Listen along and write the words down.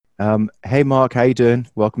Hey Mark, how you doing?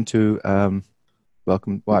 Welcome.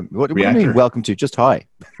 What do you mean? Reactor. Welcome to? Just hi.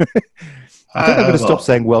 I think I'm going to stop Well,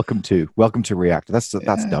 saying welcome to. Welcome to React. That's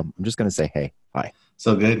yeah, dumb. I'm just going to say hey, hi.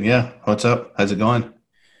 so good. Yeah. What's up? How's it going?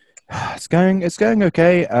 It's going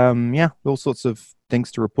okay. Yeah, all sorts of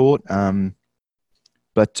things to report.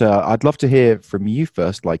 But I'd love to hear from you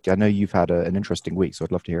first. Like, I know you've had an interesting week, so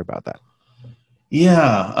I'd love to hear about that.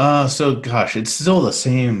 Yeah. So gosh, it's still the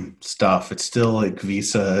same stuff. It's still like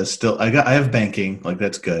Visa is still I have banking, like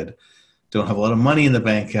that's good. Don't have a lot of money in the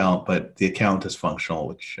bank account, but the account is functional,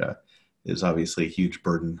 which is obviously a huge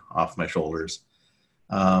burden off my shoulders.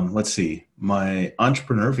 Let's see. My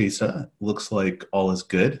entrepreneur visa looks like all is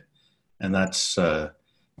good, and that's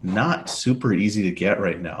not super easy to get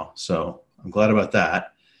right now. So I'm glad about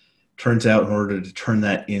that. Turns out, in order to turn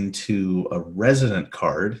that into a resident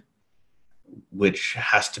card, which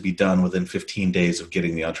has to be done within 15 days of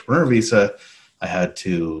getting the entrepreneur visa, I had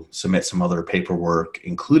to submit some other paperwork,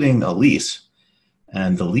 including a lease.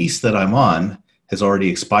 And the lease that I'm on has already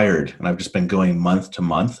expired, and I've just been going month to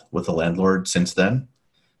month with the landlord since then.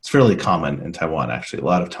 It's fairly common in Taiwan, actually. A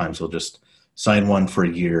lot of times you'll just sign one for a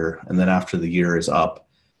year, and then after the year is up,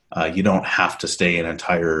 you don't have to stay an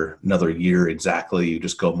entire another year exactly. You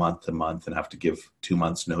just go month to month and have to give 2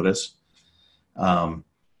 months notice. Um,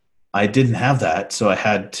 I didn't have that, so I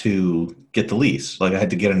had to get the lease. Like I had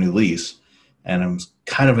to get a new lease, and I was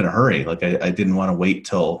kind of in a hurry. Like I didn't want to wait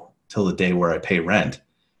till the day where I pay rent.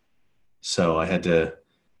 So I had to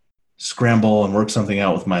scramble and work something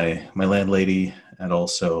out with my landlady, and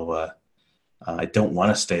also I don't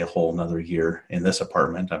want to stay a whole another year in this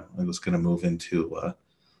apartment. I was going to move into a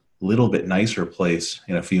little bit nicer place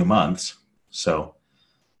in a few months, so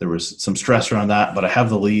there was some stress around that. But I have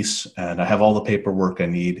the lease and I have all the paperwork I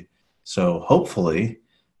need. So hopefully,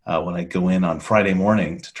 when I go in on Friday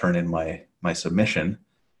morning to turn in my submission,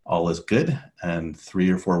 all is good. And 3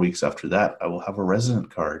 or 4 weeks after that, I will have a resident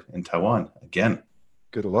card in Taiwan again.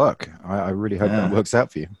 Good luck. I really hope that Yeah, works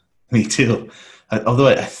out for you. me too. Although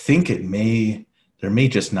I think there may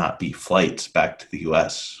just not be flights back to the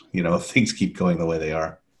U.S. If things keep going the way they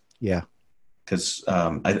are, Yeah. because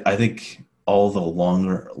I think all the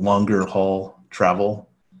longer haul travel,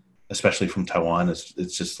 especially from Taiwan, it's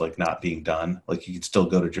just like not being done. Like you could still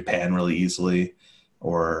go to Japan really easily,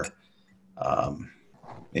 or um,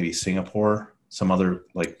 maybe Singapore, some other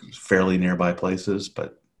like fairly nearby places,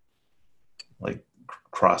 but like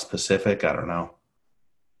cross Pacific, I don't know.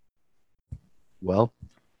 Well,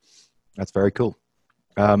 that's very cool.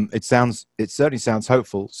 It certainly sounds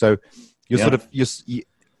hopeful. So you're sort Yeah, of,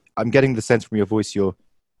 I'm getting the sense from your voice you're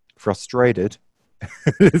frustrated.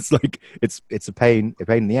 It's like it's a pain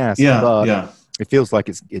in the ass, yeah, but yeah, it feels like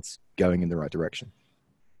it's going in the right direction.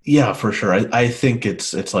 yeah, for sure. I think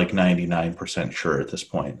it's like 99% sure at this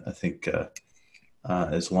point. I think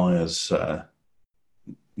as long as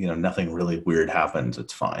nothing really weird happens,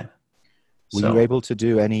 it's fine. Were you So able to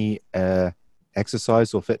do any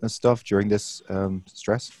exercise or fitness stuff during this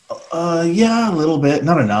stress? yeah, a little bit,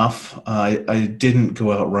 not enough. I didn't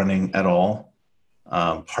go out running at all,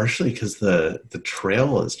 partially because the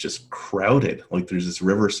trail is just crowded. Like there's this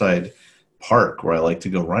Riverside Park where I like to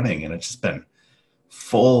go running, and it's just been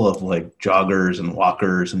full of like joggers and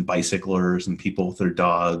walkers and bicyclers and people with their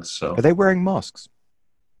dogs. Are So they wearing masks?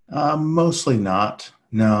 mostly not.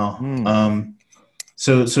 No. Hmm.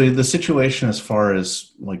 So the situation as far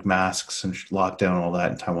as like masks and lockdown and all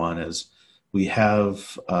that in Taiwan is we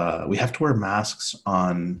have to wear masks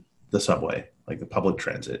on the subway, like the public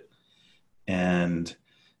transit, and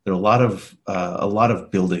there are a lot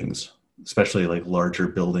of buildings, especially like larger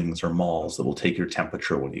buildings or malls that will take your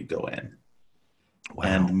temperature when you go in,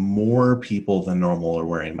 and Wow. more people than normal are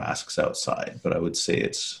wearing masks outside. But I would say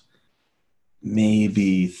it's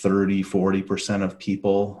maybe 30-40% of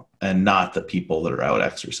people, and not the people that are out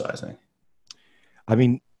exercising. I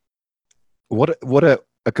mean, what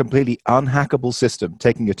a completely unhackable system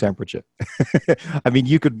taking your temperature. I mean,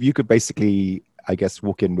 you could basically, I guess,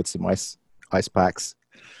 walk in with some ice packs.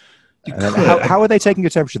 You And then could. how are they taking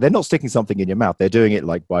your temperature? They're not sticking something in your mouth. They're doing it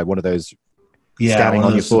like by one of those Yeah, scanning one of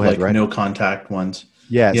on your those forehead, like right? no contact ones.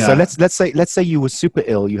 Yeah. So Yeah. let's say you were super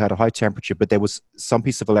ill, you had a high temperature, but there was some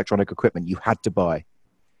piece of electronic equipment you had to buy.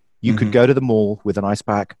 You could Hmm. go to the mall with an ice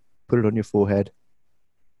pack, put it on your forehead,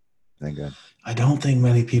 then go. I don't think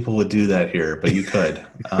many people would do that here, but you could.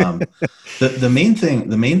 The main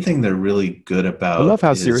thing they're really good I love about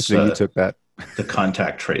how is seriously you took that. the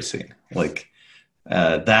contact tracing, like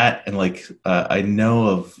that, and like I know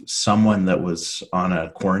of someone that was on a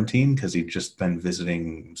quarantine because he'd just been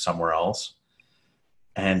visiting somewhere else,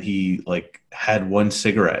 and he like had one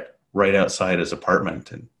cigarette right outside his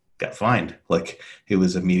apartment and got fined. Like it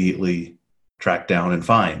was immediately tracked down and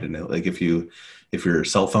fined. And like if your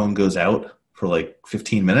cell phone goes out for like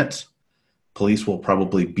 15 minutes, police will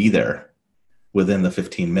probably be there within the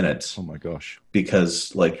 15 minutes. Oh my gosh.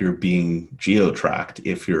 Because like you're being geo-tracked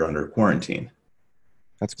if you're under quarantine.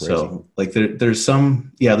 That's crazy. So like there's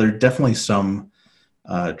some, there are definitely some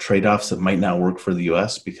trade-offs that might not work for the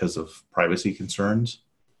US because of privacy concerns.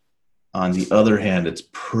 On the other hand, it's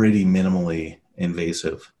pretty minimally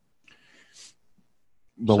invasive.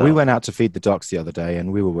 Well, we went out to feed the ducks the other day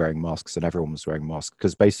and we were wearing masks and everyone was wearing masks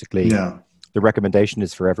because basically the recommendation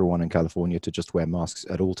is for everyone in California to just wear masks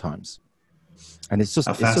at all times. And it's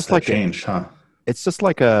just like changed, huh? It's just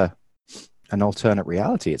like an alternate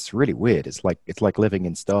reality. It's really weird. It's like living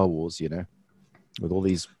in Star Wars, with all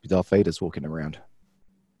these Darth Vaders walking around.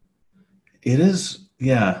 It is,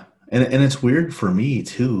 yeah. And it's weird for me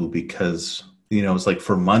too, because, it's like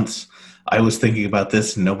for months I was thinking about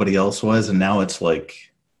this and nobody else was. And now it's like,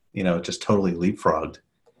 just totally leapfrogged.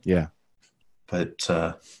 Yeah. But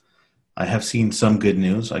I have seen some good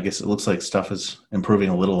news. I guess it looks like stuff is improving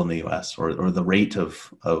a little in the US, or the rate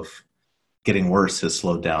of getting worse has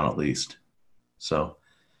slowed down at least. So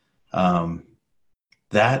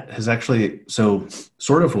that has actually,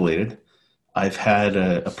 sort of related. I've had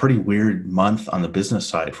a pretty weird month on the business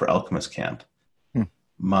side for Alchemist Camp.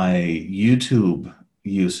 My YouTube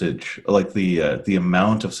usage, like the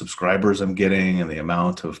amount of subscribers I'm getting and the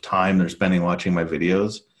amount of time they're spending watching my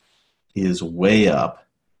videos is way up.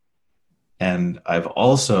 And I've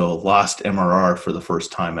also lost MRR for the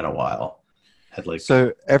first time in a while.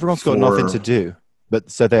 So everyone's got nothing to do.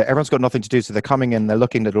 Everyone's got nothing to do. So they're coming in, they're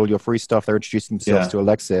looking at all your free stuff. They're introducing themselves to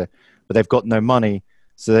Elixir, but they've got no money.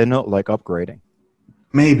 So they're not like upgrading.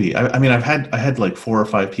 Maybe. I mean, I had like 4 or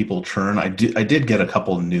 5 people churn. I did get a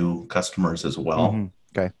couple new customers as well.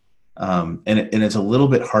 Mm-hmm. Okay. And it's a little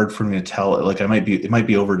bit hard for me to tell. Like it might be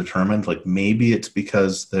overdetermined. Like maybe it's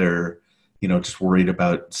because they're, just worried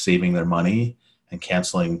about saving their money and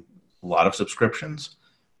canceling a lot of subscriptions.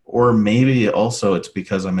 Or maybe also it's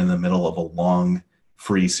because I'm in the middle of a long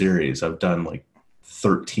free series. I've done like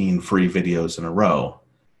 13 free videos in a row.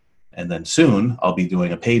 And then soon I'll be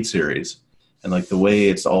doing a paid series. And like the way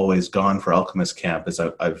it's always gone for Alchemist Camp is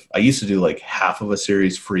I used to do like half of a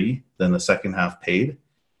series free, then the second half paid.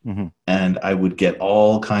 Mm-hmm. And I would get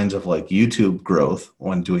all kinds of like YouTube growth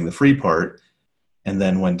when doing the free part. And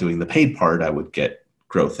then when doing the paid part, I would get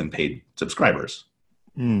growth in paid subscribers.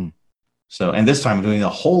 Mm. So, and this time I'm doing a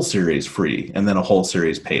whole series free and then a whole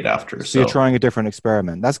series paid after. So you're trying a different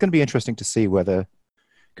experiment. That's going to be interesting to see whether,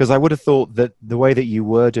 because I would have thought that the way that you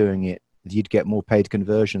were doing it, you'd get more paid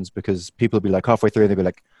conversions because people would be like halfway through and they'd be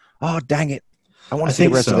like, oh, dang it. I want to see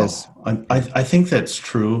the rest of this. I think that's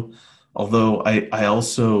true. Although I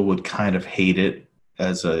also would kind of hate it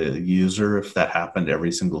as a user if that happened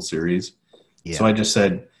every single series. Yeah. So I just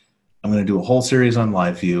said, I'm going to do a whole series on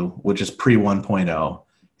LiveView, which is pre 1.0.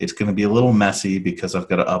 It's going to be a little messy because I've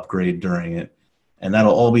got to upgrade during it. And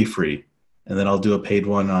that'll all be free. And then I'll do a paid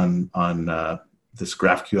one on this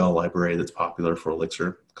GraphQL library that's popular for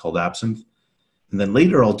Elixir called Absinthe. And then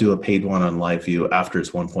later I'll do a paid one on LiveView after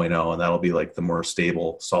it's 1.0, and that'll be like the more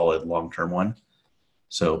stable, solid, long-term one.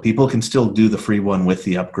 So people can still do the free one with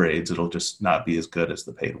the upgrades. It'll just not be as good as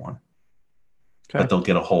the paid one. Okay. But they'll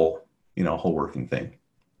get a whole working thing.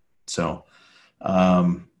 So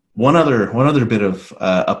one other bit of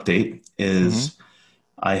update is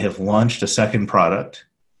I have launched a second product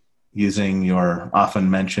using your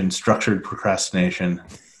often mentioned structured procrastination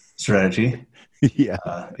strategy.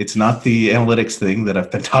 Yeah. It's not the analytics thing that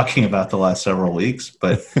I've been talking about the last several weeks,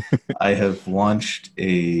 but I have launched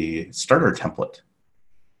a starter template,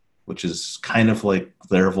 which is kind of like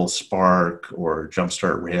Laravel Spark or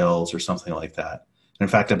Jumpstart Rails or something like that. And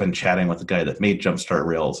in fact, I've been chatting with the guy that made Jumpstart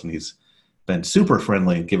Rails, and he's been super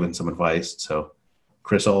friendly and given some advice. So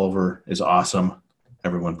Chris Oliver is awesome.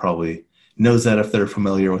 Everyone probably knows that if they're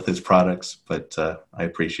familiar with his products, but I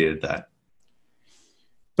appreciated that.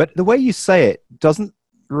 But the way you say it doesn't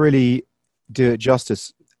really do it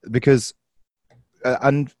justice, because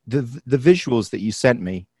and the visuals that you sent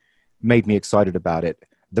me made me excited about it.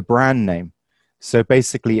 The brand name. So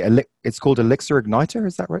basically, it's called Elixir Igniter.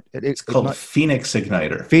 Is that right? It's called Phoenix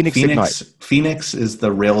Igniter. Phoenix Ignite. Phoenix is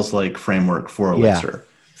the Rails-like framework for Elixir.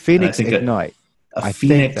 Yeah. Phoenix Ignite. A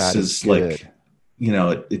Phoenix is like,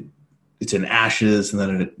 it's in ashes and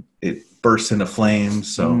then it bursts into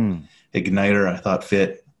flames. So Igniter, I thought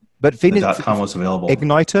fit. But Phoenix .com was available.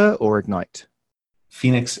 Igniter or Ignite?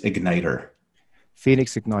 Phoenix Igniter.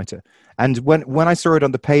 Phoenix Igniter. And when I saw it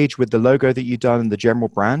on the page with the logo that you'd done and the general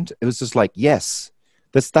brand, it was just like, yes,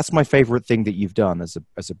 That's my favorite thing that you've done as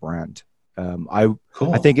a brand.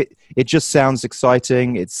 Cool. I think it just sounds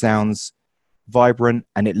exciting. It sounds vibrant,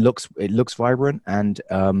 and it looks vibrant, and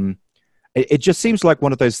it just seems like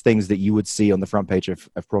one of those things that you would see on the front page of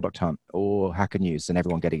Product Hunt or Hacker News, and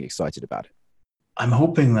everyone getting excited about it. I'm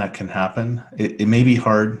hoping that can happen. It may be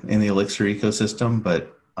hard in the Elixir ecosystem,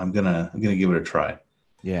 but I'm gonna give it a try.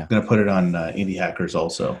 Yeah, I'm gonna put it on Indie Hackers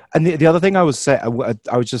also. and the other thing I was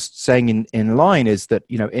just saying in line is that,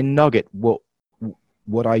 you know, in Nugget, what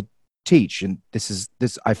I teach, and this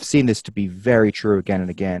I've seen this to be very true again and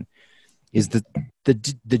again, is that the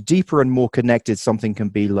deeper and more connected something can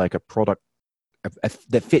be, like a product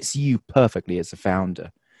that fits you perfectly as a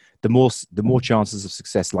founder, the more chances of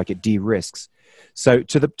success. Like, it de-risks. So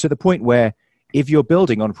to the point where, if you're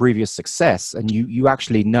building on previous success and you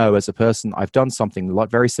actually know as a person, I've done something like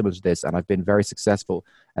very similar to this and I've been very successful,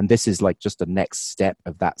 and this is like just the next step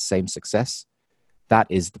of that same success, that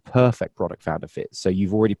is the perfect product founder fit. So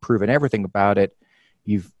you've already proven everything about it.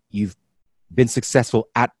 You've been successful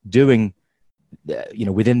at doing, you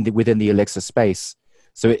know, within the Elixir space.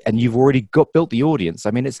 So and you've already built the audience.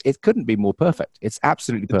 I mean, it couldn't be more perfect. It's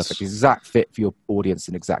absolutely perfect. It's exact fit for your audience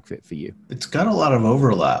and exact fit for you. It's got a lot of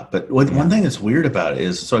overlap, but one thing that's weird about it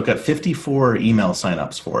is, so I've got 54 email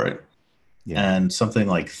signups for it, and something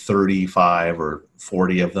like 35 or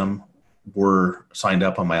 40 of them were signed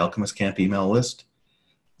up on my Alchemist Camp email list.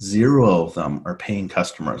 0 of them are paying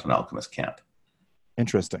customers on Alchemist Camp.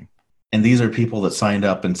 Interesting. And these are people that signed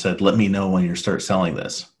up and said, let me know when you start selling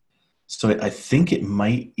this. So I think it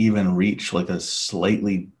might even reach like a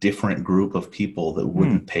slightly different group of people that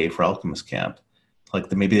wouldn't pay for Alchemist Camp.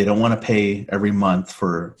 Like, maybe they don't want to pay every month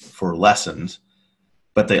for lessons,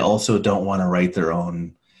 but they also don't want to write their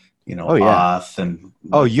own, you know, auth and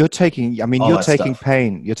you're taking stuff.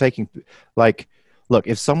 pain. You're taking, like, look,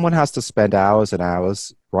 if someone has to spend hours and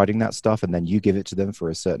hours writing that stuff and then you give it to them for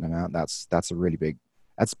a certain amount, that's a really big,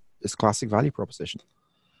 it's classic value proposition.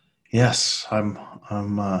 Yes, I'm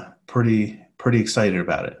pretty excited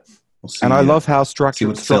about it. We'll see, and I love how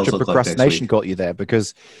structured procrastination got you there,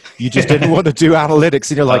 because you just didn't want to do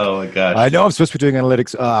analytics, and you're like, oh my gosh, I know I'm supposed to be doing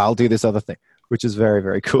analytics. I'll do this other thing, which is very,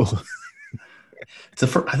 very cool.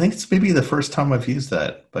 I think it's maybe the first time I've used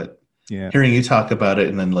that, but hearing you talk about it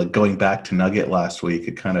and then like going back to Nugget last week,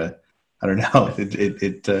 it kind of, I don't know,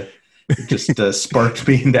 it just sparked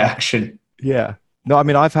me into action. Yeah. No, I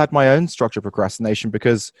mean, I've had my own structured procrastination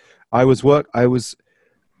because I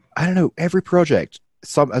don't know, every project,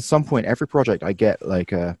 at some point, every project I get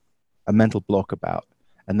like a mental block about,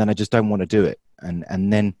 and then I just don't want to do it.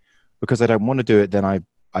 And then because I don't want to do it, then I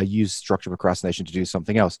use structured procrastination to do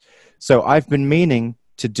something else. So I've been meaning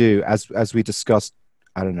to do, as we discussed,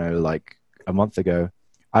 I don't know, like a month ago,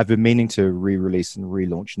 I've been meaning to re-release and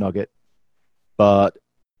relaunch Nugget, but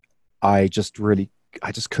I just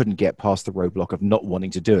couldn't get past the roadblock of not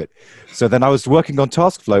wanting to do it. So then I was working on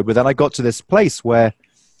TaskFlow, but then I got to this place where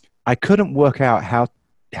I couldn't work out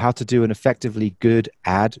how to do an effectively good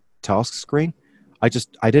add task screen. I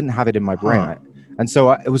didn't have it in my brain. And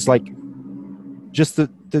so it was like, just the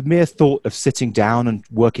mere thought of sitting down and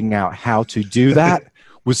working out how to do that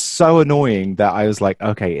was so annoying that I was like,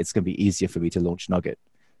 okay, it's going to be easier for me to launch Nugget.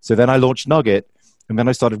 So then I launched Nugget, and then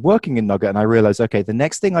I started working in Nugget, and I realized, okay, the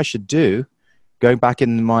next thing I should do, going back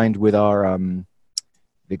in mind with our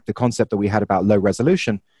the concept that we had about low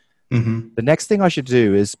resolution, the next thing I should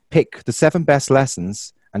do is pick the 7 best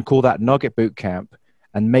lessons and call that Nugget Bootcamp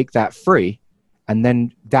and make that free. And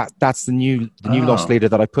then that's the new loss leader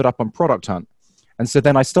that I put up on Product Hunt. And so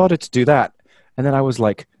then I started to do that. And then I was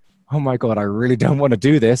like, oh my God, I really don't want to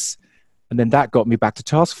do this. And then that got me back to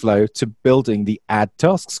TaskFlow, to building the add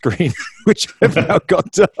task screen, which I've now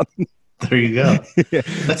got done. There you go.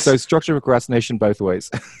 So structured procrastination both ways.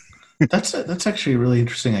 That's actually a really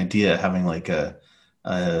interesting idea, having like a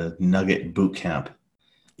Nugget boot camp.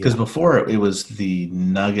 Because before it was the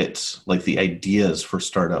nuggets, like the ideas for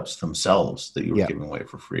startups themselves that you were giving away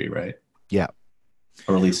for free, right? Yeah.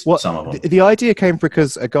 Or at least some of them. The idea came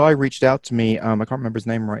because a guy reached out to me. I can't remember his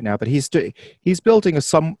name right now, but he's building a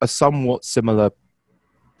somewhat similar.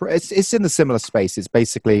 It's in the similar space. It's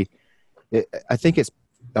basically, I think it's.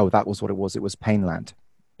 Oh, that was what it was. It was Painland.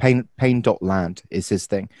 Pain.land is his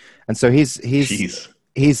thing, and so he's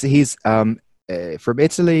from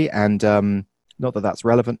Italy, and not that that's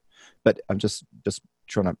relevant, but I'm just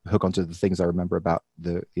trying to hook onto the things I remember about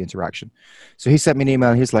the interaction. So he sent me an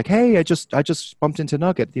email, and he's like, "Hey, I just bumped into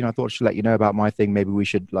Nugget. You know, I thought I should let you know about my thing. Maybe we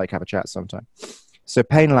should like have a chat sometime." So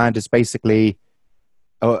Painland is basically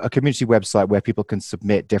a community website where people can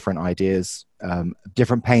submit different ideas,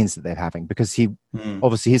 different pains that they're having, because Mm.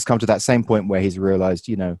 obviously he's come to that same point where he's realized,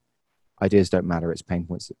 ideas don't matter. It's pain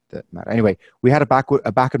points that matter. Anyway, we had a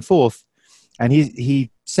back and forth, and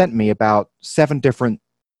he sent me about 7 different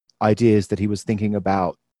ideas that he was thinking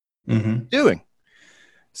about Mm-hmm. doing.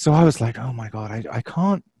 So I was like, oh my God, I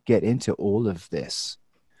can't get into all of this.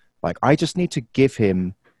 Like, I just need to give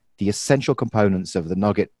him the essential components of the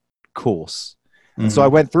Nugget course. And so I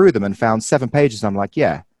Mm-hmm. went through them and found 7 pages. And I'm like,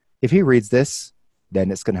 yeah, if he reads this, then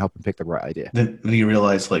it's going to help him pick the right idea. Then you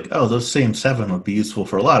realize, like, oh, those same 7 would be useful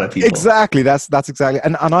for a lot of people. Exactly. That's exactly.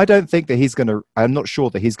 And I don't think that I'm not sure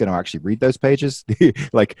that he's going to actually read those pages.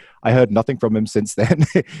 Like, I heard nothing from him since then.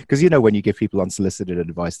 Because, when you give people unsolicited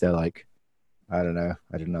advice, they're like, I don't know,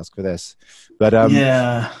 I didn't ask for this. But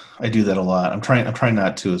Yeah, I do that a lot. I'm trying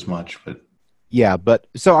not to as much, but yeah, but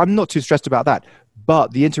so I'm not too stressed about that.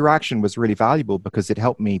 But the interaction was really valuable because it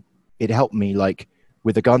helped me like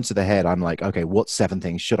with a gun to the head. I'm like, okay, what 7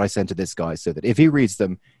 things should I send to this guy so that if he reads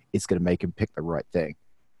them, it's going to make him pick the right thing.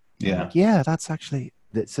 I'm yeah. like, yeah, that's actually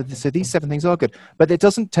so these 7 things are good, but it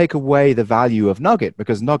doesn't take away the value of Nugget,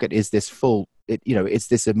 because Nugget is this it's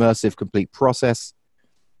this immersive, complete process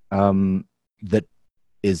that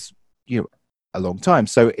is a long time.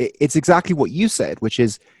 So it's exactly what you said, which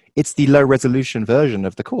is it's the low resolution version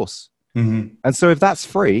of the course. Mm-hmm. And so if that's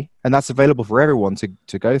free and that's available for everyone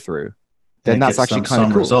to go through, then And it that's gets actually kind of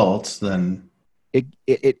some cool. results. Then It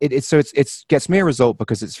gets me a result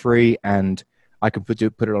because it's free, and I can put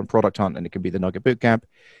it on Product Hunt, and it can be the Nugget Bootcamp.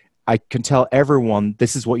 I can tell everyone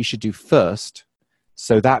this is what you should do first.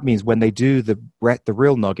 So that means when they do the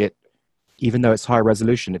real Nugget, even though it's high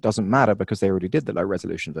resolution, it doesn't matter because they already did the low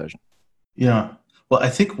resolution version. yeah. Well, I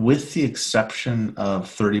think with the exception of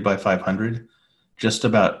 30 by 500, just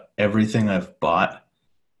about everything I've bought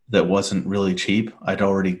that wasn't really cheap, I'd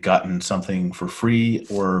already gotten something for free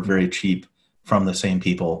or very cheap from the same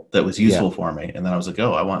people that was useful for me. And then I was like,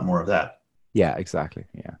 oh, I want more of that. Yeah, exactly.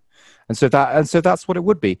 Yeah. And so that's what it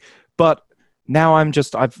would be. But now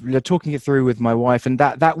I've talking it through with my wife, and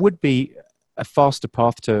that would be a faster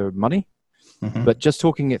path to money. Mm-hmm. But just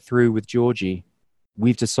talking it through with Georgie,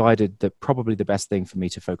 we've decided that probably the best thing for me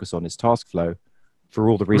to focus on is TaskFlow, for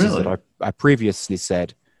all the reasons Really? that I previously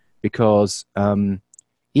said, because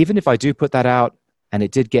even if I do put that out and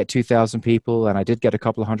it did get 2,000 people and I did get a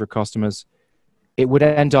couple of 100 customers, it would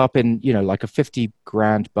end up in, like a 50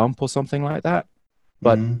 grand bump or something like that.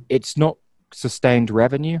 But Mm-hmm. it's not sustained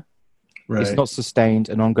revenue. Right. It's not sustained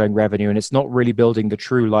and ongoing revenue, and it's not really building the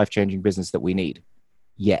true life-changing business that we need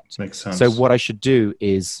yet. Makes sense. So what I should do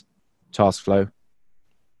is TaskFlow,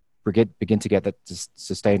 begin to get that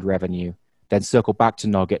sustained revenue, then circle back to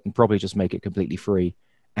Nugget and probably just make it completely free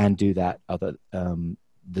and do that other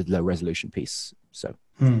the low resolution piece. So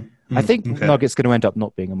I think okay. Nugget's going to end up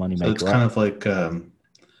not being a moneymaker. So it's kind of like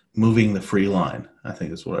moving the free line, I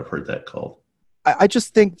think is what I've heard that called. I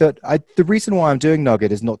just think that the reason why I'm doing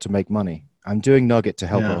Nugget is not to make money. I'm doing Nugget to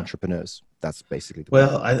help entrepreneurs. That's basically the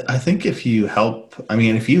Well, I think if you help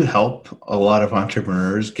a lot of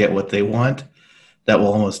entrepreneurs get what they want, that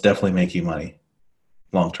will almost definitely make you money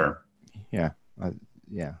long term. Yeah.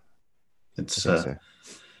 Yeah. It's so.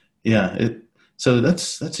 Yeah. So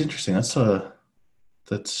that's interesting. That's a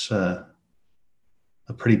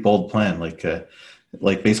pretty bold plan.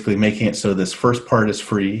 Like basically making it so this first part is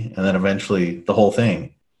free and then eventually the whole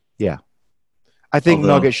thing. Yeah. I think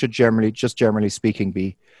Nugget should generally speaking,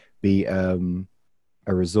 be a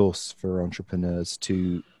resource for entrepreneurs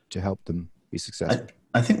to help them be successful.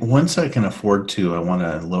 I think once I can afford to, I want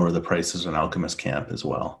to lower the prices on Alchemist Camp as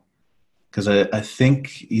well. Because I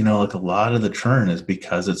think, like a lot of the churn is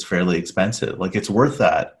because it's fairly expensive. Like it's worth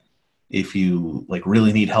that if you like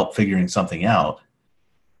really need help figuring something out.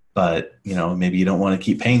 But, maybe you don't want to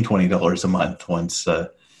keep paying $20 a month once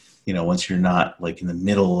you're not like in the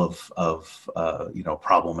middle of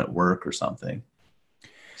problem at work or something.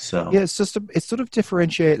 So yeah, it's sort of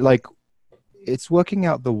differentiate, like it's working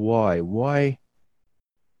out the why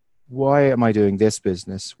am I doing this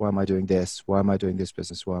business? Why am I doing this? Why am I doing this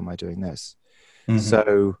business? Why am I doing this? Mm-hmm.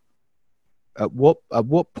 So at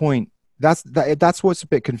what point that's what's a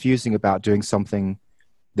bit confusing about doing something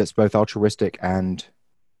that's both altruistic and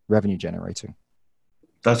revenue generating.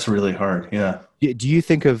 That's really hard. Yeah. Do you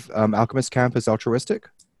think of Alchemist Camp as altruistic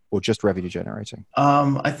or just revenue generating?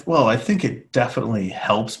 I think it definitely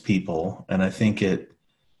helps people, and I think it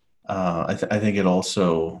I think it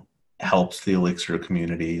also helps the Elixir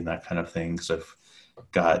community and that kind of thing. Because I've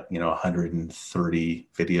got 130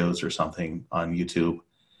 videos or something on YouTube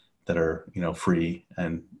that are free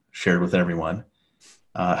and shared with everyone.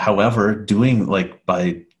 However, doing like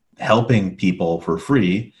by helping people for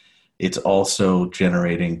free, it's also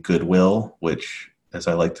generating goodwill, which, as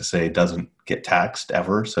I like to say, doesn't get taxed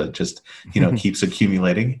ever. So it just, keeps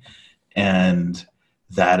accumulating. And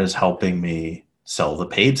that is helping me sell the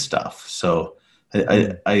paid stuff. So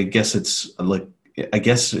I guess it's like, I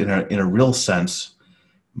guess in a real sense,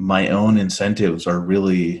 my own incentives are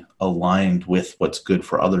really aligned with what's good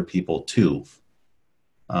for other people too.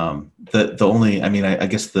 The only, I mean, I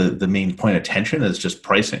guess the main point of tension is just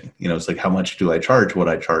pricing. It's like, how much do I charge what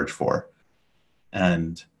I charge for?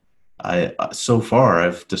 And so far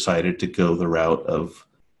I've decided to go the route of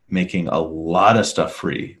making a lot of stuff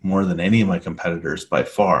free, more than any of my competitors by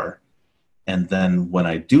far. And then when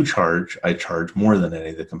I do charge, I charge more than any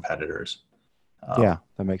of the competitors. Yeah,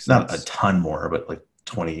 that makes sense. Not a ton more, but like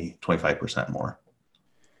 25% more.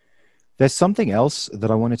 There's something else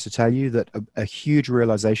that I wanted to tell you, that a huge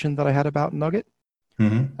realization that I had about Nugget,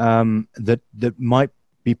 that might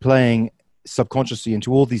be playing subconsciously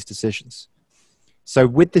into all these decisions. So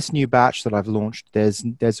with this new batch that I've launched,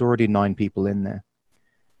 there's already 9 people in there.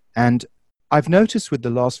 And I've noticed with the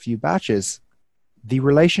last few batches, the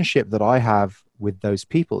relationship that I have with those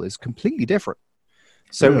people is completely different.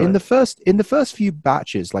 So Really? in the first few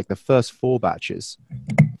batches, like the first 4 batches,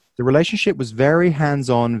 the relationship was very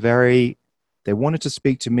hands-on, they wanted to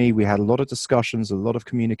speak to me. We had a lot of discussions, a lot of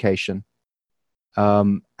communication,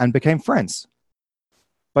 and became friends.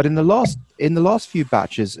 But in the last few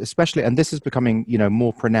batches, especially, and this is becoming,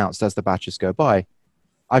 more pronounced as the batches go by,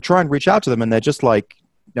 I try and reach out to them and they're just like,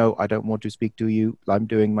 no, I don't want to speak to you. I'm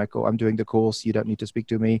doing the course. You don't need to speak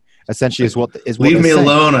to me. Essentially is what leave me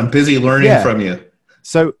alone. I'm busy learning from you.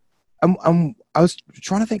 So I was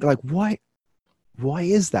trying to think, like, why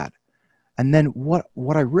is that? And then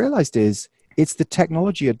what I realized is it's the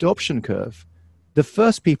technology adoption curve.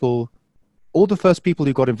 All the first people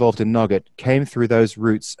who got involved in Nugget came through those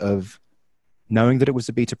routes of knowing that it was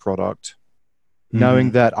a beta product,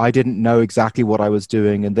 knowing that I didn't know exactly what I was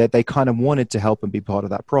doing, and that they kind of wanted to help and be part of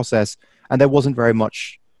that process. And there wasn't very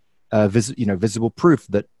much visible proof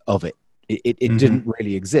of it. It didn't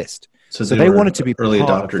really exist. So they wanted to be early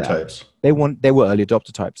part adopter of that. types. They were early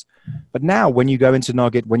adopter types. But now when you go into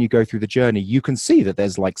Nugget, when you go through the journey, you can see that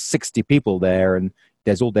there's like 60 people there, and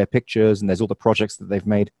there's all their pictures and there's all the projects that they've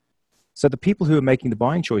made. So the people who are making the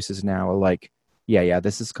buying choices now are like,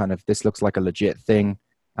 this looks like a legit thing.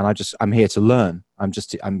 And I'm here to learn. I'm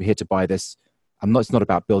here to buy this. It's not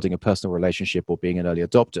about building a personal relationship or being an early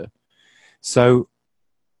adopter. So,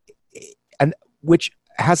 and which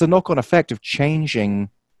has a knock-on effect of changing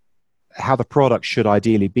how the product should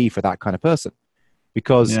ideally be for that kind of person,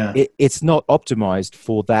 because it's not optimized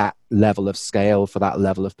for that level of scale, for that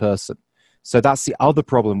level of person. So that's the other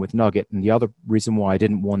problem with Nugget, and the other reason why I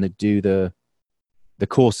didn't want to do the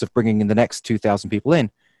course of bringing in the next 2,000 people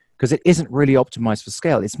in, because it isn't really optimized for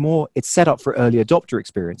scale. It's set up for early adopter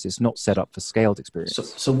experience. It's not set up for scaled experience.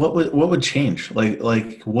 So what would change?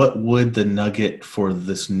 Like what would the Nugget for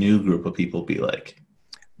this new group of people be like?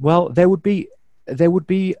 Well, there would be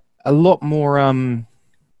a lot more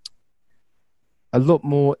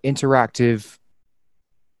interactive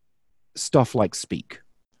stuff like Speak.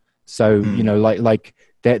 So like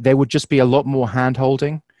there would just be a lot more hand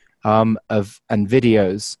holding and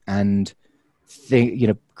videos and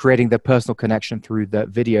creating their personal connection through the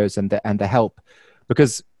videos and the help,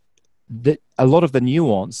 because a lot of the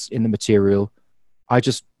nuance in the material, I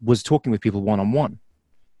just was talking with people one-on-one.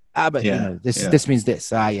 This means this.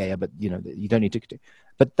 But you don't need to.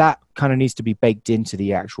 But that kind of needs to be baked into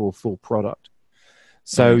the actual full product.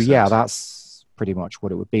 So that's pretty much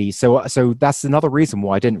what it would be. So that's another reason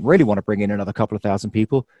why I didn't really want to bring in another couple of thousand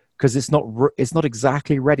people, because it's not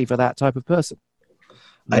exactly ready for that type of person.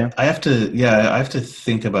 Yeah. I have to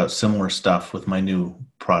think about similar stuff with my new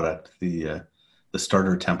product, the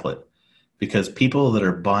starter template, because people that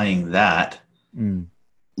are buying that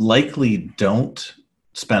likely don't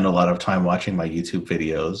spend a lot of time watching my YouTube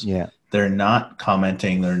videos. Yeah. They're not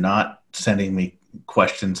commenting. They're not sending me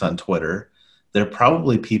questions on Twitter. They're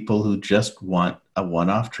probably people who just want a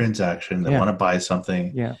one-off transaction. They want to buy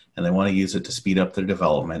something and they want to use it to speed up their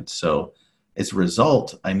development. So as a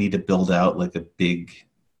result, I need to build out like a big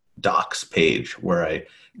docs page where I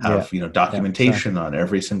have, documentation on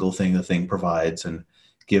every single thing the thing provides, and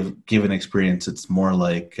give an experience. It's more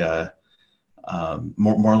like,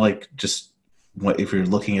 more like just what, if you're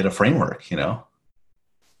looking at a framework,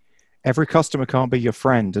 Every customer can't be your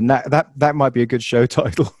friend. And that might be a good show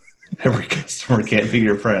title. Every customer can't be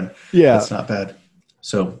your friend. Yeah. That's not bad.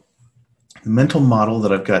 So the mental model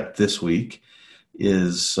that I've got this week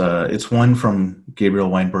is, it's one from Gabriel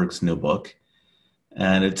Weinberg's new book.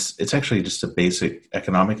 And it's actually just a basic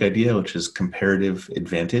economic idea, which is comparative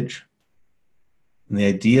advantage. And the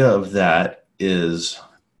idea of that is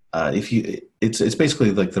it's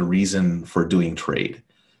basically like the reason for doing trade.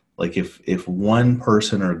 Like if one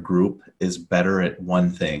person or group is better at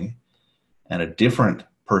one thing and a different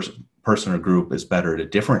person or group is better at a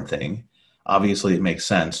different thing, obviously it makes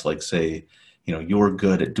sense. Like say, you're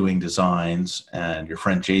good at doing designs and your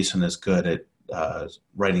friend Jason is good at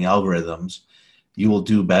writing algorithms. You will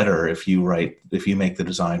do better if you make the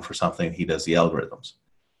design for something, he does the algorithms,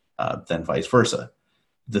 than vice versa.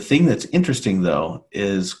 The thing that's interesting though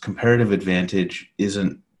is comparative advantage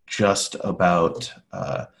isn't just about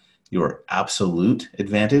your absolute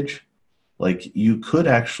advantage. Like you could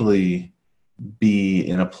actually be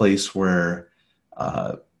in a place where,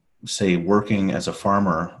 say, working as a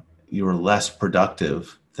farmer, you're less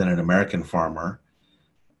productive than an American farmer,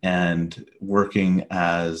 and working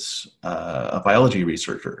as a biology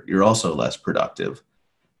researcher, you're also less productive.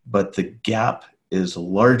 But the gap is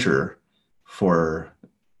larger for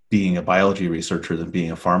being a biology researcher than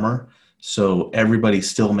being a farmer. So everybody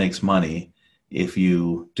still makes money if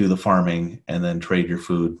you do the farming and then trade your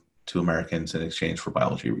food to Americans in exchange for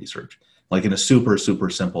biology research. Like in a super, super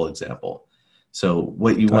simple example. So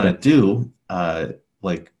what you want to do,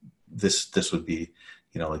 like this would be,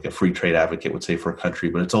 like a free trade advocate would say for a country,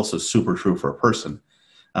 but it's also super true for a person.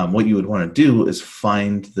 What you would want to do is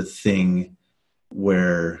find the thing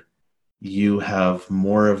where you have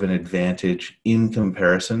more of an advantage in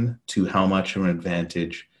comparison to how much of an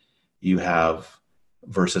advantage you have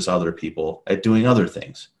versus other people at doing other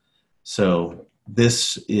things. So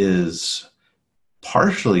this is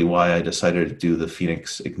partially why I decided to do the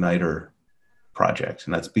Phoenix Igniter project.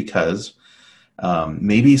 And that's because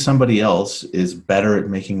maybe somebody else is better at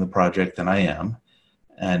making the project than I am.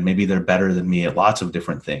 And maybe they're better than me at lots of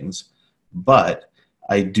different things. But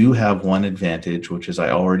I do have one advantage, which is I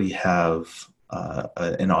already have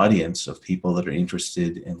an audience of people that are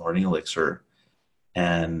interested in learning Elixir.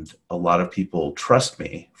 And a lot of people trust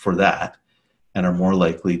me for that and are more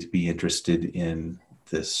likely to be interested in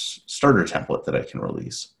this starter template that I can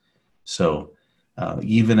release. So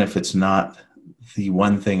even if it's not the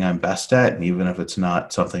one thing I'm best at, and even if it's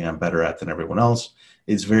not something I'm better at than everyone else,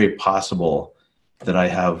 it's very possible that I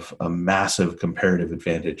have a massive comparative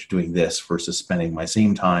advantage doing this versus spending my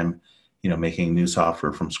same time, making new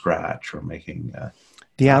software from scratch or making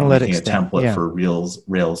the analytics making a template for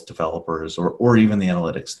Rails developers or even the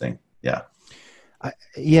analytics thing. Yeah.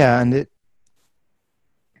 And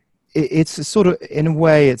it's sort of, in a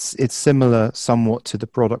way, it's similar somewhat to the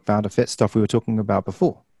product founder fit stuff we were talking about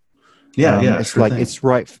before. It's sure like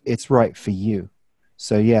thing. It's right for you.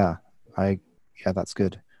 So that's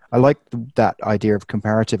good. I like that idea of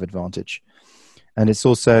comparative advantage, and it's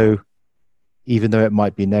also, even though it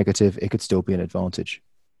might be negative, it could still be an advantage.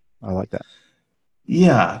 I like that.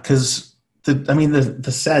 Yeah, because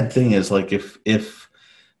the sad thing is, like, if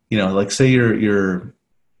like say you're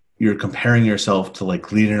comparing yourself to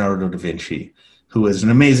like Leonardo da Vinci, who is an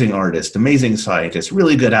amazing artist, amazing scientist,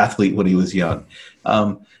 really good athlete when he was young.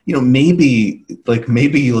 Maybe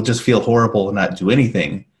you'll just feel horrible and not do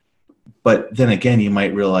anything. But then again, you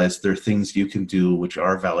might realize there are things you can do which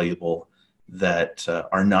are valuable that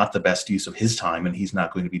are not the best use of his time, and he's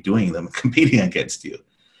not going to be doing them competing against you.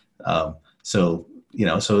 So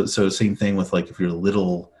same thing with, like, if you're a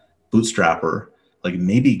little bootstrapper, like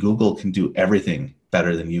maybe Google can do everything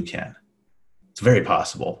better than you can. It's very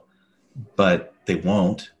possible, but they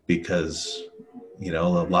won't, because, a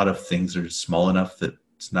lot of things are small enough that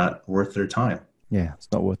it's not worth their time. Yeah,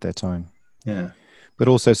 it's not worth their time. Yeah. But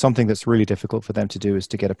also something that's really difficult for them to do is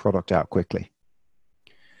to get a product out quickly.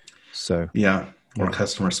 So or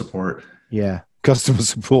customer support. Yeah, customer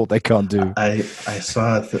support they can't do. I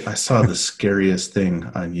saw the scariest thing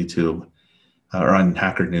on YouTube or on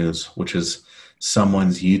Hacker News, which is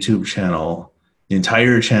someone's YouTube channel. The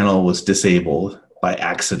entire channel was disabled by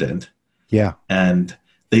accident. Yeah, and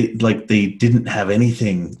they didn't have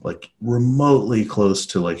anything like remotely close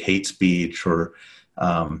to like hate speech or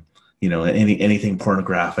anything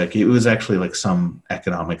pornographic. It was actually like some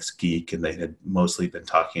economics geek, and they had mostly been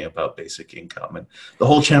talking about basic income, and the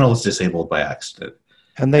whole channel was disabled by accident.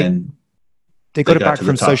 And they got it back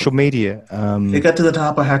from social media. They got to the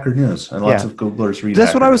top of Hacker News, and lots of Googlers read.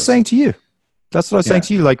 That's what I was saying to you. That's what I was saying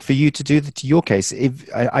to you. Like, for you to do that to your case, if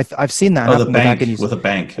I've seen that happen with Hacker News. With a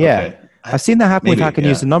bank. Yeah. Okay. I've seen that happen with Hacker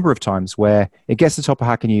News a number of times, where it gets to the top of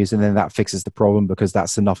Hacker News and then that fixes the problem because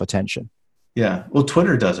that's enough attention. Yeah. Well,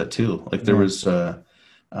 Twitter does it too. Like there was a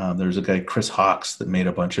guy, Chris Hawks, that made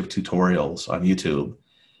a bunch of tutorials on YouTube,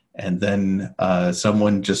 and then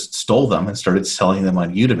someone just stole them and started selling them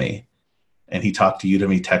on Udemy. And he talked to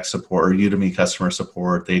Udemy tech support or Udemy customer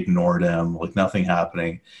support. They ignored him, like nothing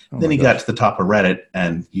happening. Then he got to the top of Reddit,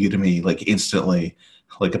 and Udemy like instantly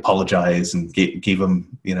like apologized and gave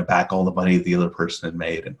him back all the money the other person had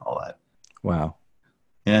made and all that. Wow.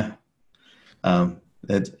 Yeah.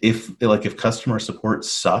 If customer support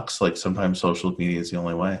sucks, like sometimes social media is the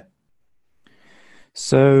only way.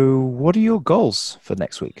 So what are your goals for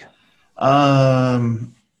next week?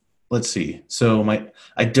 Let's see. So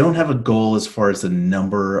I don't have a goal as far as the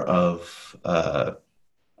number of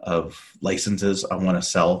licenses I want to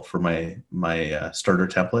sell for my starter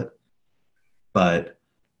template, but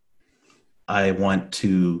I want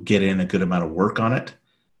to get in a good amount of work on it,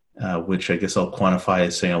 which I guess I'll quantify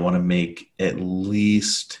as saying I want to make at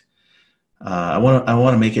least I want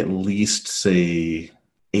to make at least say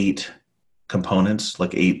 8 components,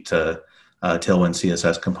 like 8 Tailwind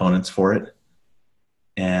CSS components for it.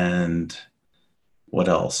 And what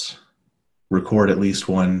else? Record at least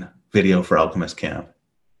 1 video for Alchemist Camp.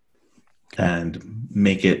 Okay. And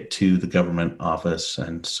make it to the government office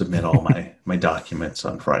and submit all my documents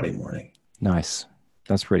on Friday morning. Nice.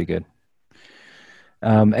 That's pretty good.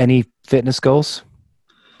 Any fitness goals?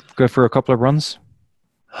 Go for a couple of runs?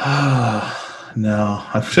 No,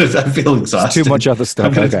 I feel exhausted. It's too much other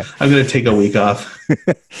stuff. I'm going to take a week off.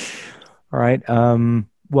 All right.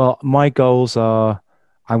 Well, my goals are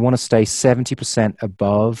I want to stay 70%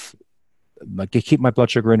 above, keep my blood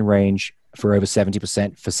sugar in range for over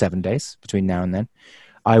 70% for 7 days between now and then.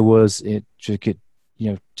 I was, to give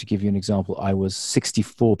you an example, I was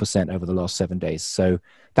 64% over the last 7 days. So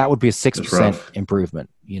that would be a 6% improvement,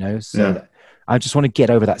 So yeah. I just want to get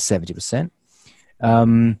over that 70%.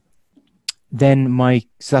 Then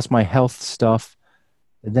so that's my health stuff.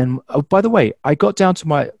 Then, oh, by the way, I got down to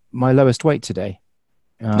my lowest weight today.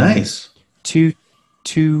 Nice.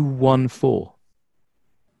 214.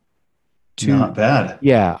 Not bad.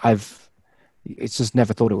 Yeah, it's just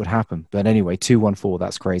never thought it would happen. But anyway, 214,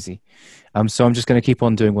 that's crazy. So I'm just going to keep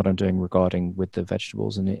on doing what I'm doing regarding with the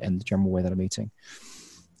vegetables and the general way that I'm eating.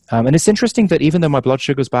 And it's interesting that even though my blood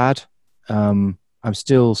sugar's bad, I'm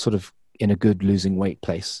still sort of in a good losing weight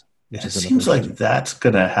place. It seems like that's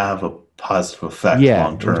going to have a positive effect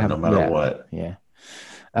long term, no matter what. Yeah.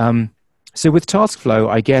 So with TaskFlow,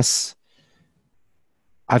 I guess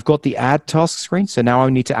I've got the add task screen. So now I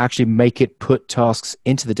need to actually make it put tasks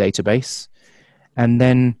into the database and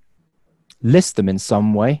then list them in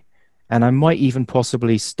some way. And I might even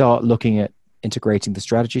possibly start looking at integrating the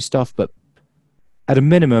strategy stuff. But at a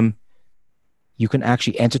minimum, you can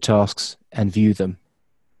actually enter tasks and view them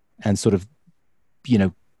and sort of,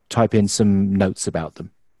 type in some notes about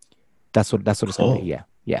them. That's what it's going to be.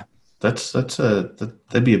 Yeah.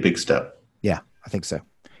 That'd be a big step. Yeah, I think so.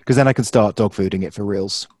 Because then I can start dog fooding it for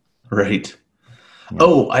reals. Right. Yeah.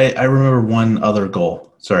 Oh, I remember one other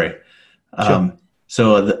goal. Sorry. Sure.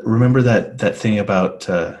 Remember that thing about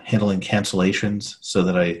handling cancellations so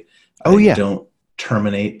that I don't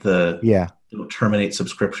terminate don't terminate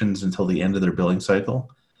subscriptions until the end of their billing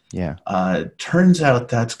cycle. Yeah. Turns out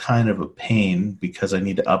that's kind of a pain because I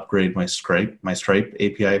need to upgrade my Stripe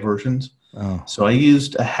API versions. Oh. So I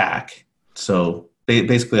used a hack. So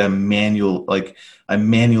basically, I'm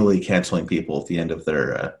manually canceling people at the end of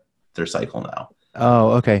their cycle now.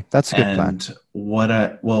 Oh, okay, that's a good plan. And what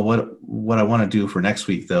I want to do for next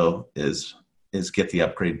week though is get the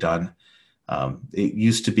upgrade done. It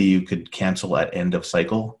used to be you could cancel at end of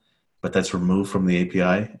cycle, but that's removed from the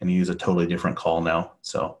API, and you use a totally different call now.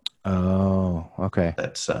 So. Oh, okay.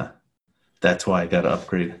 That's why I got to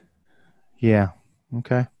upgrade. Yeah.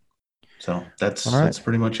 Okay. So that's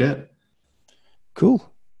pretty much it.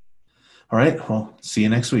 Cool. All right. Well, see you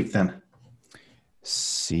next week then.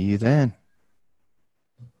 See you then.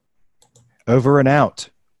 Over and out.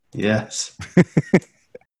 Yes.